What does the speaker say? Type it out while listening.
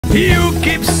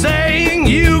keep saying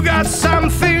you got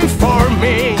something for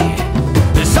me.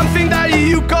 There's something that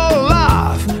you call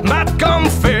love, but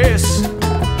confess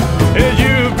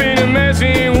you've been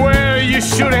messing where you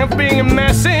shouldn't have been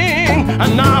messing,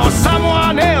 and now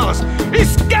someone else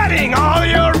is getting all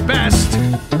your best.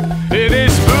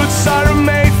 These boots are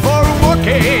made for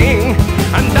walking,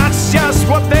 and that's just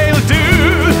what they'll do.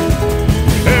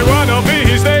 And one of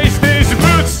these days, these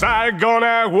boots are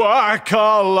gonna walk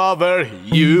all over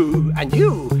you, and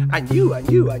you, and you, and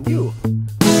you, and you.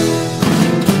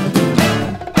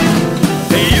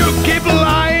 You keep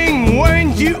lying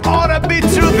when you ought to be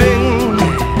truthing,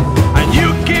 and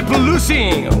you keep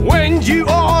losing when you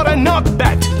ought to not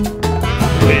bet.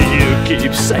 You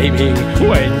keep saving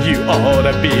when you ought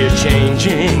to be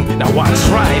changing. Now what's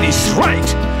right is right,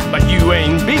 but you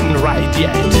ain't been right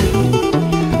yet.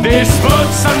 These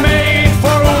boots are made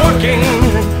for walking,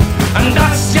 and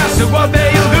that's just what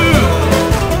they'll do.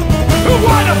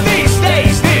 One of these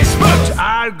days, these boots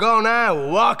are gonna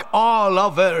walk all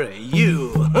over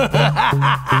you.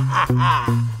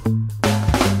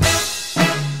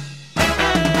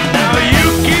 Now you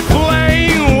keep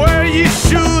playing where you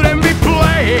shouldn't be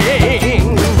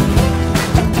playing,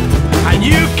 and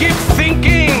you keep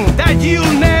thinking that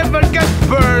you'll never get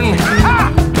burned.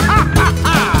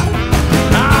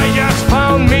 I just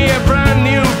found me a brand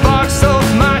new box of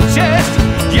matches,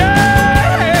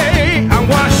 yay! And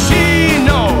what she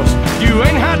knows, you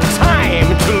ain't had time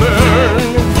to learn.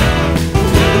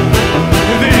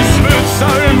 These boots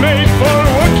are made for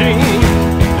walking,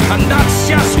 and that's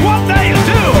just what they'll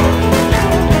do.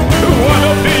 One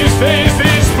of these days,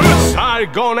 these boots are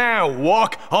gonna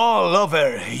walk all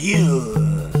over you.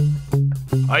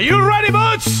 Are you ready,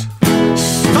 boots?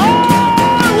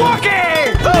 Start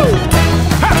walking!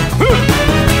 Ha!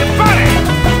 Your body!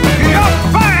 Your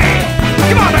body!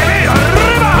 Come on, baby!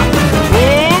 Arriba!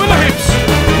 Move the hips!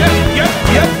 Yep.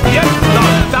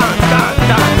 Down.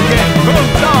 Yeah, good,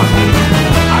 down.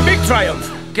 A big triumph.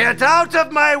 Get out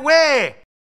of my way!